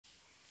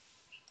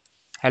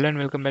Hello and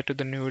welcome back to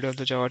the new video of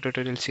the Java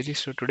tutorial series.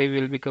 So today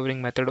we will be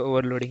covering method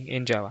overloading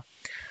in Java.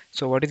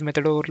 So what is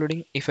method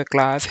overloading? If a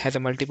class has a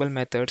multiple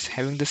methods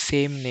having the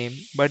same name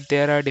but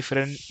there are differ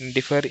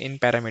in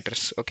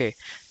parameters, okay,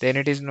 then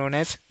it is known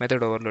as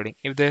method overloading.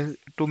 If the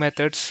two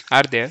methods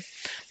are there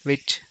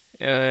which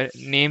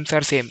names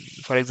are same,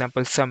 for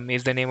example, sum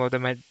is the name of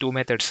the two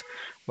methods,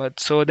 but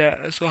so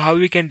how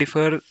we can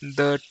differ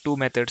the two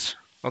methods?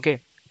 Okay,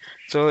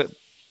 so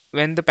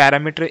when the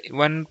parameter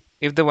one,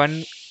 if the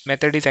one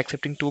method is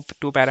accepting two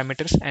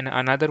parameters and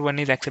another one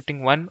is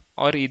accepting one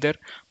or either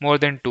more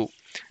than two,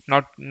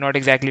 not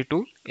exactly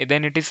two,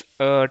 then it is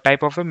a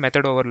type of a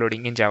method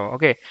overloading in Java.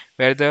 Okay,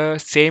 where the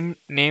same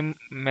name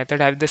method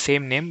have the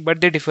same name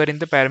but they differ in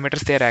the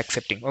parameters they are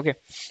accepting. Okay,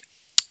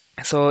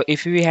 so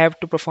if we have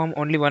to perform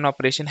only one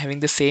operation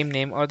having the same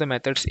name or the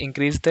methods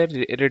increase the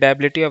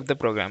readability of the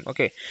program.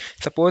 Okay,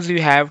 suppose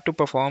you have to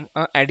perform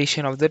a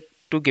addition of the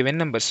two given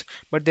numbers,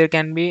 but there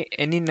can be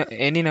any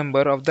number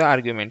of the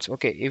arguments.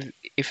 Okay,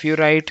 if you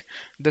write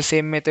the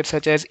same method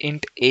such as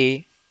int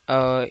a,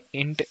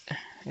 int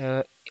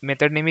uh,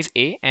 method name is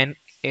a, and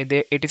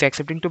it is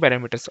accepting two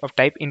parameters of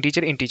type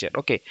integer,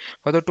 okay,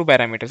 for the two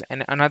parameters,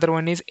 and another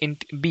one is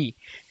int b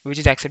which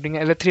is accepting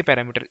as a three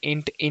parameter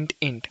int,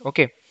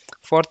 okay,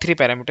 for three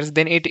parameters,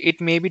 then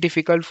it may be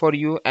difficult for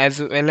you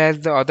as well as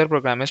the other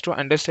programmers to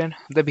understand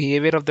the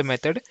behavior of the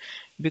method,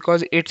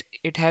 because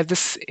it has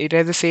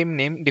the same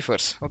name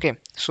differs. Okay,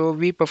 so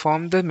we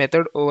perform the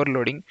method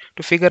overloading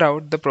to figure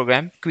out the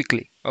program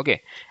quickly.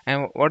 Okay,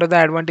 and what are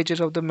the advantages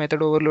of the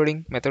method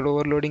overloading? Method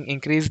overloading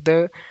increase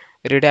the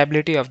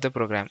readability of the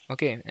program.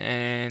 Okay,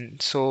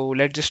 and so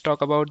let's just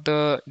talk about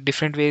the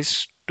different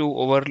ways to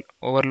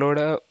overload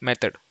a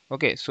method.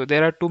 Okay, so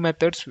there are two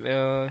methods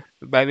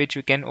by which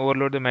we can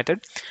overload the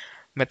method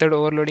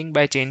overloading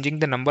by changing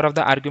the number of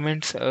the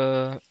arguments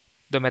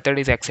the method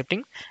is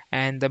accepting,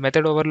 and the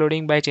method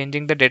overloading by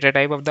changing the data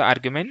type of the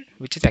argument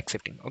which is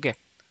accepting. Okay,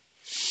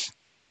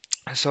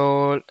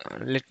 so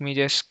let me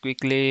just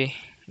quickly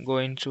go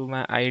into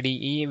my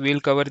IDE.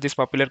 We'll cover this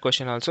popular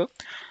question also,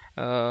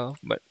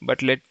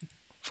 but let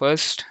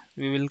first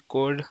we will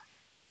code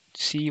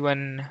see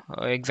one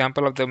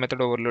example of the method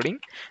overloading,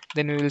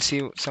 then we will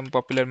see some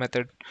popular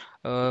method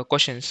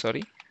questions.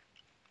 Sorry.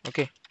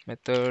 Okay,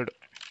 method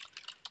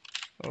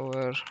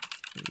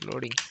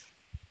overloading.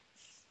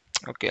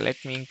 Okay, let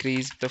me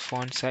increase the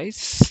font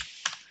size,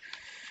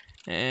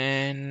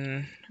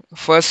 and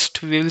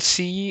first we will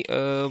see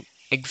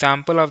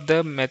example of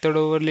the method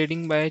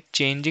overloading by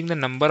changing the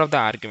number of the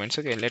arguments.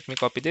 Okay, let me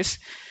copy this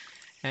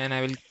and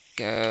I will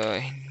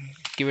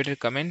give it a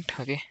comment.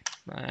 Okay,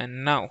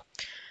 and now,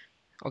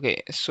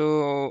 okay,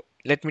 so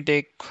let me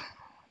take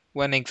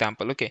one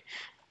example. Okay,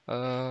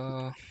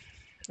 uh,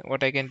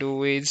 what I can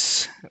do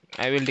is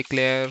I will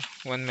declare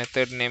one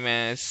method name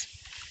as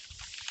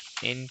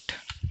int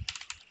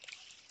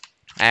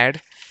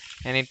add,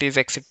 and it is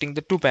accepting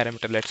the two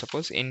parameter. Let's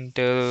suppose int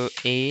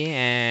a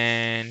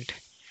and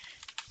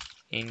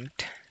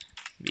int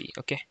b.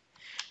 Okay,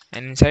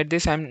 and inside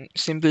this I'm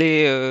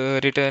simply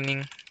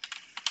returning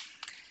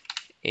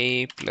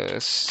a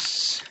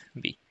plus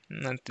b,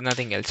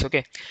 nothing else.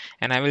 Okay,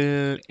 and I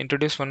will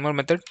introduce one more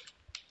method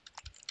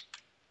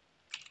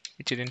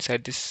which is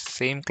inside this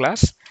same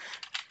class,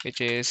 which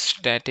is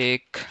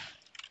static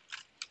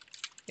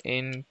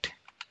int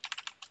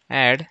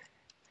add,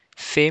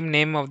 same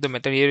name of the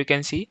method. Here you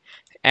can see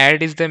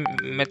add is the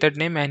method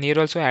name and here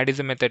also add is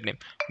the method name,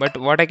 but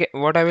what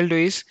I will do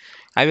is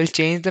I will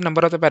change the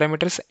number of the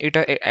parameters it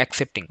are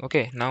accepting.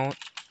 Okay, now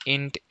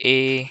int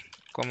a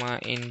comma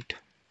int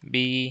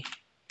b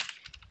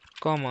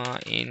comma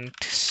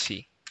int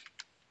c,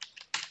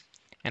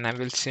 and I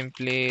will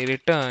simply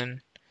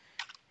return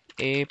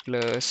a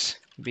plus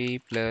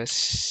b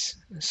plus,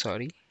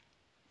 sorry,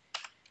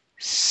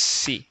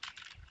 c.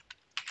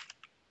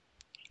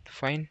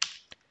 Fine.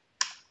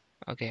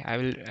 Okay, I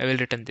will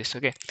return this.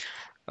 Okay,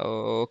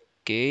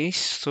 okay,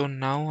 so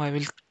now I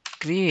will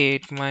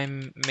create my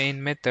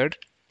main method,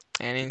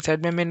 and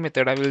inside my main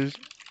method I will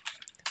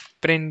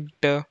print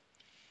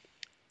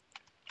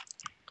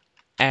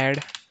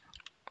add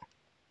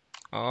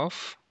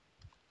of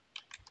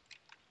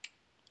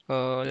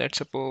let's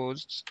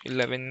suppose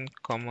 11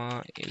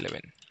 comma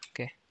 11.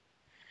 Okay,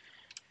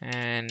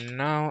 and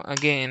now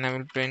again I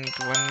will print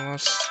one more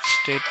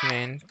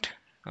statement.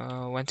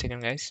 One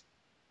second, guys.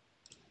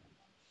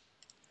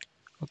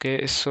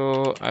 Okay,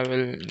 so I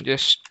will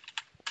just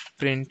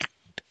print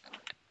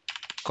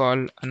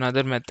call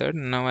another method.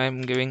 Now I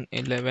am giving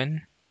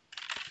 11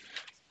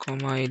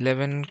 comma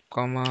 11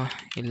 comma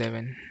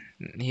 11.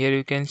 Here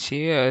you can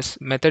see as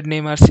method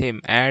name are same,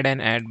 add,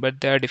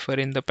 but they are differ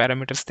in the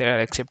parameters they are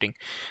accepting.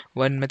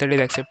 One method is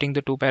accepting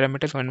the two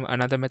parameters, one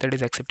another method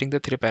is accepting the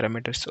three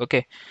parameters.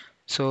 Okay,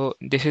 so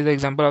this is the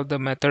example of the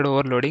method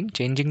overloading,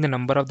 changing the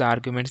number of the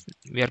arguments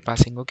we are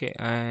passing. Okay,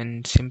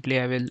 and simply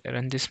I will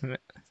run this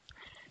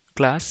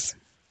class,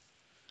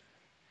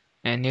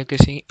 and you can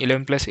see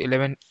 11 plus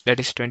 11, that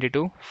is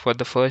 22 for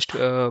the first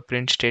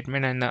print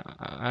statement, and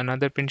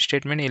another print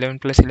statement 11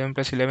 plus 11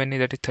 plus 11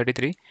 that is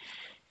 33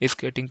 is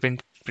getting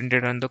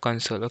printed on the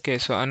console. Okay,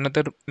 so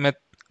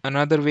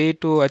another way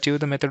to achieve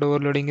the method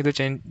overloading is the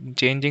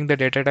changing the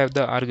data type of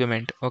the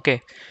argument.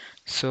 Okay,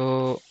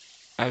 so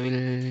I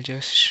will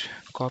just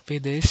copy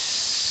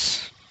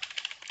this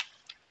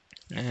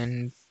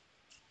and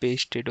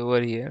paste it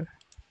over here.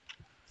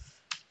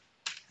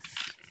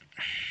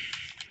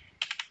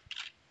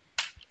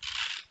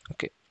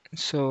 Okay,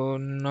 so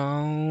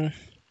now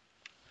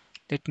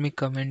let me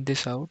comment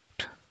this out.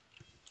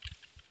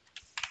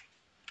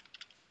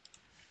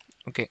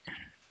 Okay,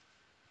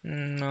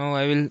 now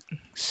I will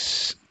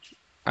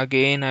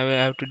again I will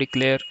have to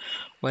declare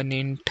one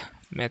int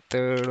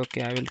method.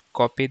 Okay, I will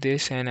copy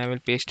this and I will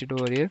paste it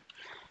over here,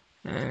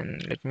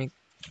 and let me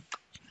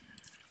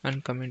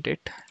uncomment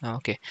it.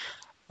 Okay,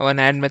 one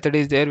add method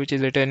is there which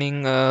is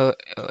returning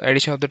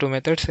addition of the two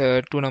methods,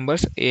 two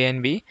numbers a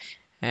and b,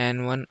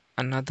 and one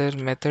another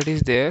method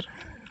is there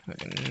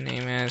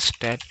name as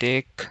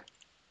static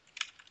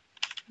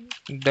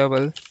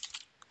double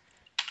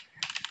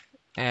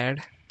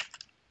add,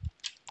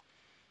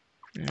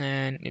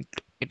 and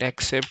it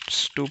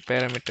accepts two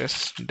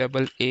parameters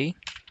double a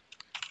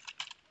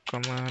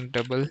comma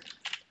double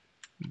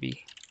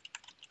b.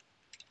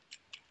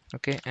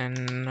 Okay,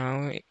 and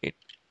now it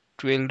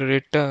will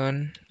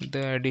return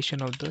the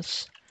addition of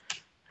those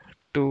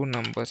two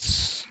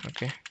numbers.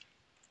 Okay,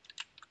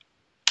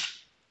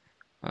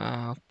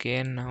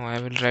 okay, now I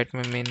will write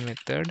my main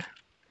method,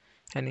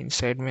 and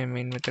inside my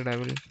main method I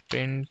will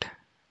print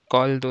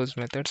call those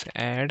methods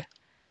add,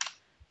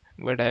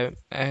 but I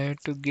have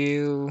to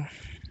give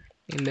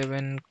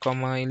 11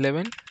 comma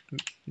 11,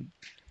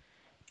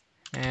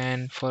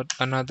 and for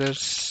another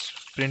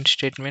print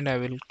statement I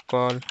will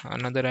call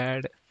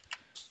another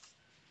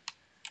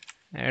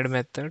add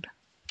method,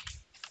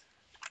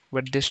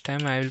 but this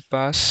time I will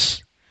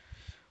pass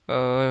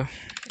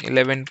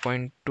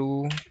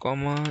 11.2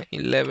 comma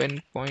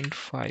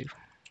 11.5.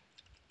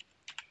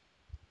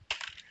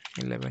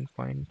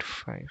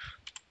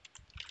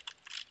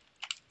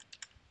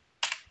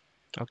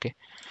 Okay,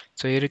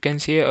 so here you can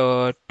see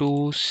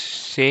two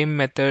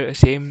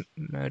methods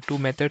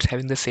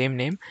having the same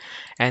name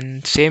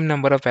and same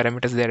number of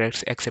parameters they are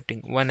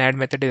accepting. One add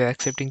method is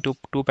accepting two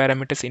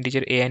parameters,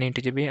 integer a and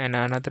integer b, and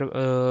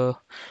another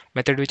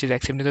method which is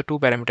accepting the two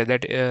parameters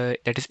that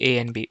is a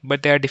and b,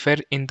 but they are differ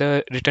in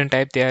the return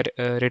type they are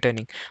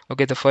returning.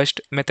 Okay, the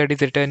first method is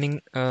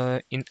returning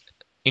in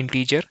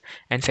integer,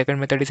 and second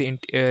method is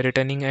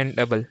returning and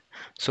double.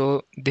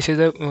 So this is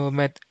a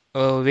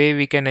way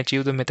we can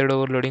achieve the method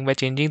overloading by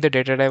changing the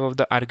data type of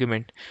the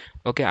argument.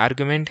 Okay,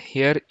 argument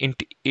here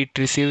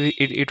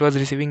it was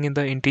receiving in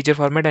the integer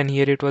format, and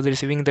here it was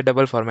receiving in the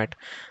double format.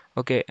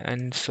 Okay,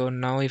 and so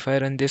now if I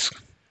run this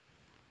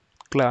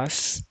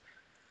class,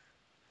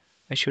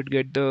 I should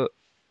get the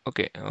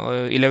okay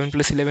 11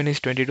 plus 11 is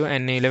 22,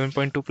 and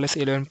 11.2 plus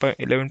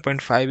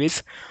 11.5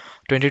 is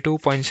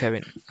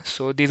 22.7.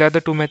 So these are the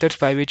two methods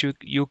by which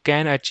you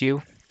can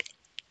achieve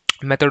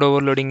method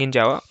overloading in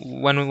Java.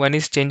 One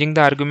is changing the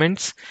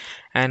arguments,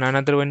 and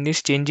another one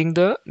is changing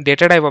the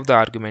data type of the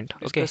argument.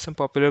 Okay, some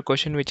popular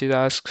question which is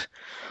asked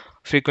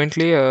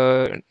frequently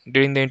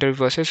during the interview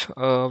process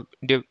of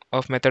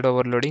method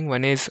overloading.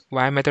 One is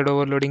why method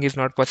overloading is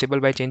not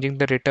possible by changing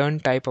the return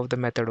type of the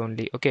method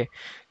only. Okay,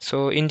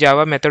 so in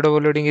Java method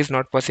overloading is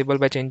not possible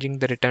by changing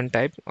the return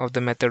type of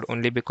the method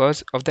only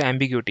because of the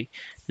ambiguity.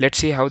 Let's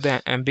see how the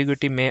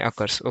ambiguity may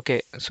occurs.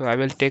 Okay, so I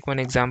will take one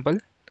example.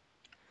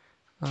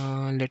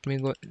 Let me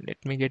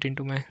get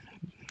into my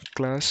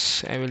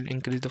class. I will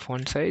increase the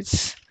font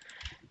size,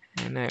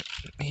 and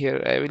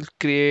here I will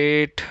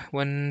create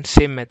one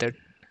same method,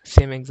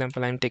 same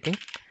example I'm taking,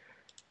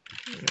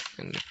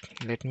 and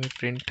let me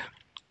print.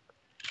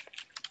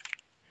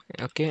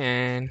 Okay,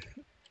 and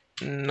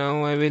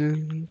now I will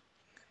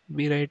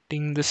be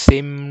writing the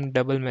same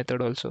double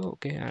method also.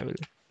 Okay, I will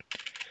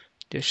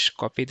just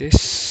copy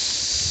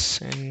this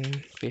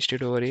and paste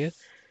it over here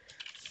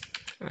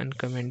and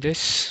comment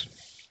this.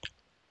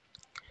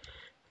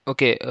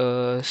 Okay,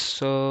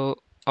 so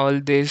all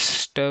these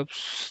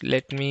steps,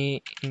 let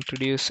me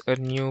introduce a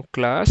new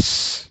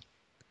class,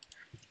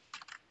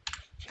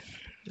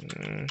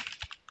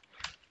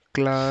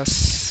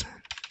 class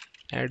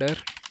adder,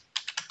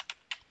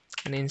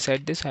 and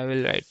inside this I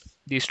will write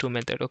these two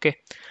methods. Okay,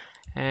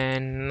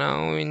 and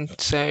now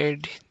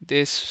inside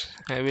this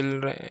I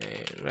will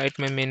write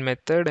my main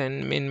method,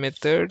 and main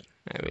method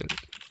I will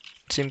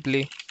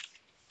simply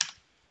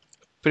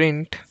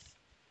print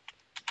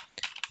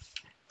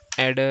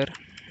adder,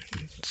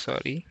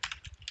 sorry,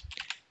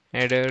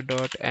 adder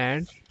dot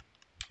add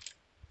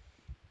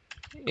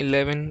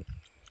 11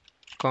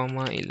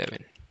 comma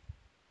 11.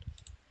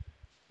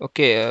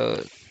 Okay,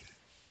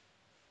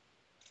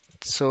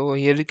 so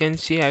here you can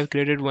see I've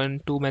created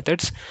two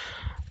methods,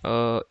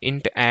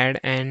 int add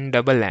and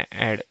double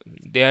add.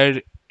 They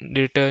are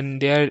the return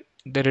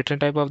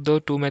type of the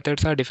two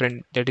methods are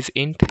different, that is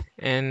int,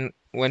 and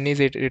one is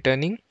it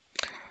returning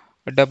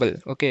a double.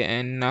 Okay,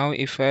 and now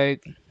if I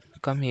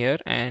come here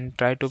and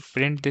try to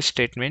print this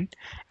statement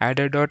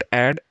adder dot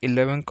add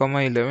 11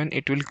 comma 11,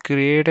 it will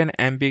create an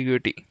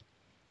ambiguity.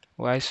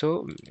 Why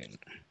so?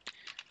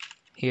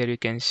 Here you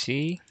can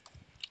see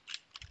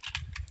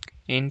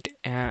int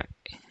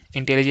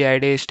IntelliJ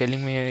IDE is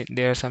telling me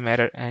there is some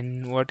error.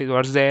 And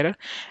what's the error?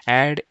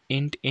 Add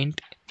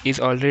int is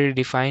already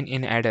defined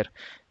in adder,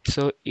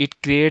 so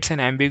it creates an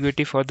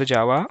ambiguity for the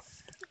Java.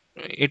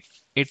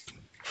 It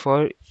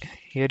for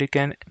Here you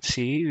can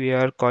see we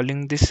are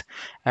calling this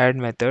add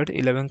method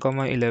 11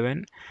 comma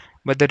 11,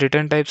 but the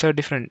return types are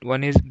different.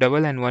 One is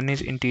double and one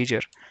is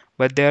integer,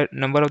 but their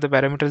number of the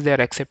parameters they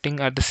are accepting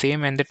are the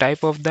same, and the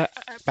type of the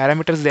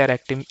parameters they are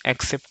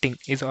accepting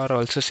is are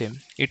also same.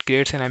 It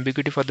creates an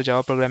ambiguity for the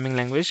Java programming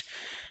language,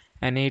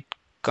 and it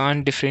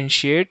can't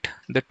differentiate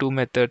the two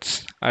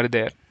methods are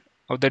there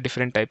of the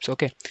different types.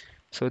 Okay,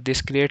 so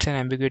this creates an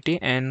ambiguity.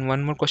 And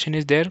one more question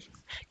is there: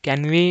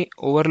 can we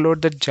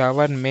overload the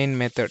Java main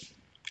method?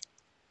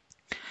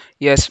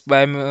 Yes,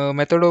 by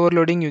method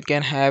overloading, you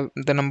can have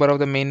the number of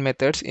the main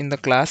methods in the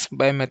class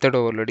by method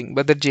overloading.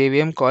 But the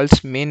JVM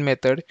calls main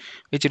method,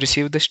 which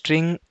receive the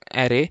string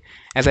array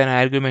as an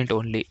argument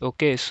only.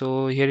 Okay,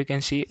 so here you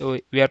can see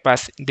we are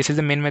passing. This is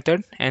the main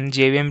method, and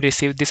JVM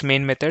receive this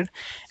main method,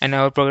 and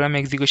our program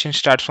execution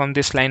starts from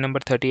this line number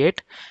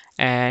 38,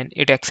 and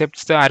it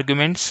accepts the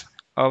arguments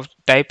of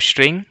type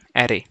string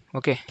array.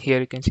 Okay, here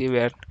you can see we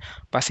are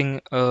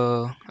passing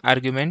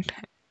argument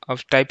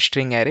of type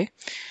string array.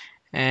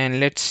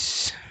 And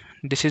this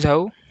is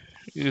how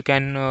you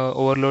can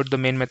overload the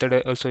main method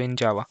also in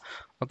Java.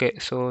 Okay,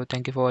 so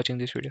thank you for watching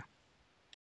this video.